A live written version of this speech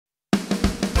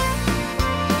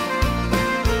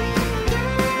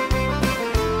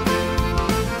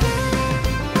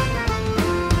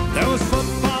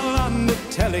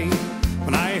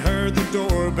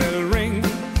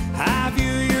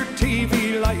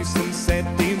license, said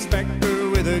the inspector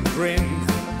with a grin.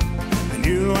 I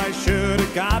knew I should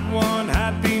have got one,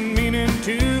 had been meaning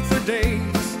to for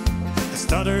days. I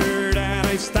stuttered and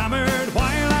I stammered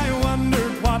while I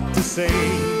wondered what to say.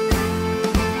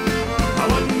 I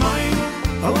wouldn't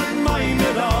mind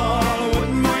at all, I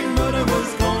wouldn't mind, but I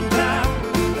was gone down.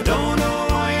 I don't know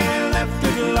why I left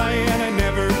it lying, I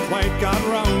never quite got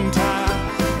round to.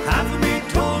 Half of me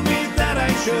told me that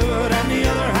I should, and the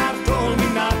other half told me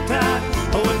not to.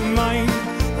 I wouldn't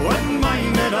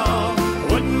mind at all, I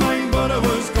wouldn't mind, but I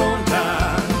was gone to.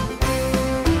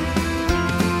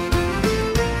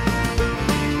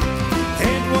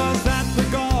 It was at the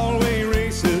Galway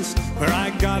races where I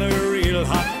got a real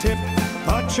hot tip.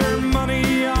 Put your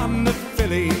money on the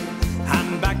filly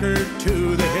and back her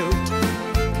to the hilt.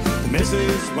 The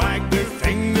missus wagged her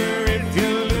finger, if you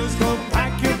lose, go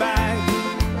pack your bag.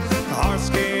 The horse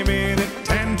came in at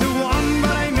 10 to 1,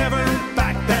 but I never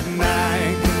backed that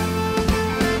nag.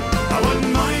 I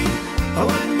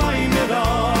wouldn't mind at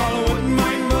all, I wouldn't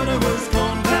mind, but I was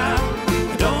gone down.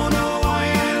 I don't know why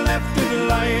I left it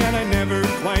lying, I never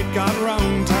quite got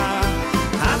round to.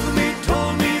 Half of me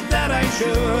told me that I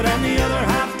should, and the other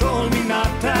half told me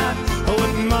not to. I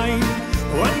wouldn't mind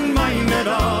at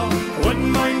all, I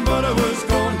wouldn't mind, but I was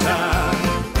gone to.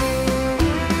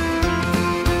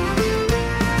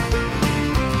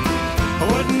 I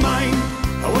wouldn't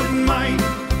mind,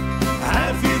 I had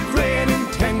a few great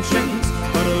intentions,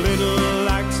 but a little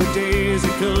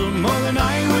lackadaisical, more than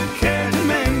I would care to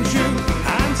mention.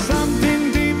 And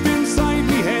something deep inside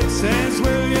me head says,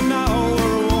 will you now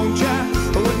or won't ya?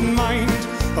 I wouldn't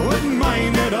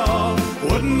mind at all, I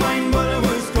wouldn't mind, but I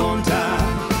was going to.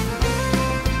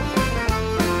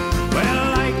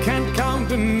 Well, I can't count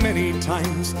the many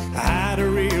times I had a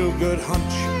real good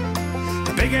hunch,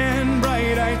 a big and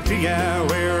bright idea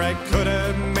where I could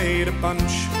have made a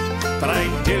bunch. But I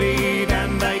dillied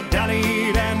and I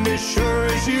dallied, and as sure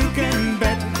as you can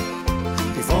bet,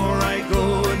 before I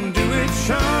go and do it,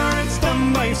 sure it's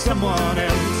done by someone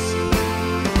else.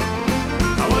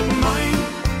 I wouldn't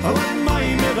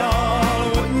mind at all, I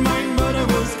wouldn't mind, but I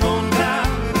was gone down.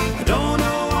 I don't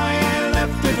know why I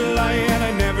left it lying,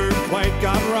 I never quite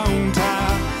got round to.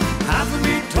 Half of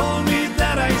me told me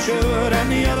that I should,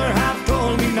 and the other half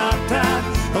told me not to.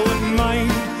 I wouldn't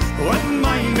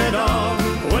mind at all,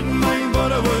 I wouldn't mind,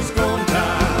 but I was gone to.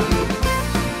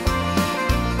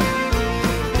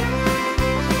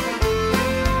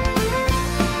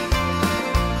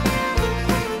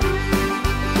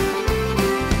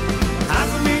 Half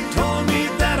of me told me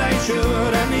that I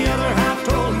should, and the other half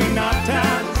told me not to.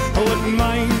 I wouldn't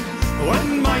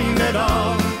mind at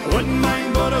all, I wouldn't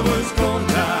mind, but I was gone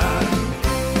to.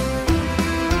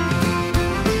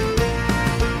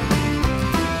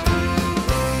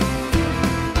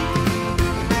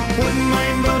 Wouldn't mind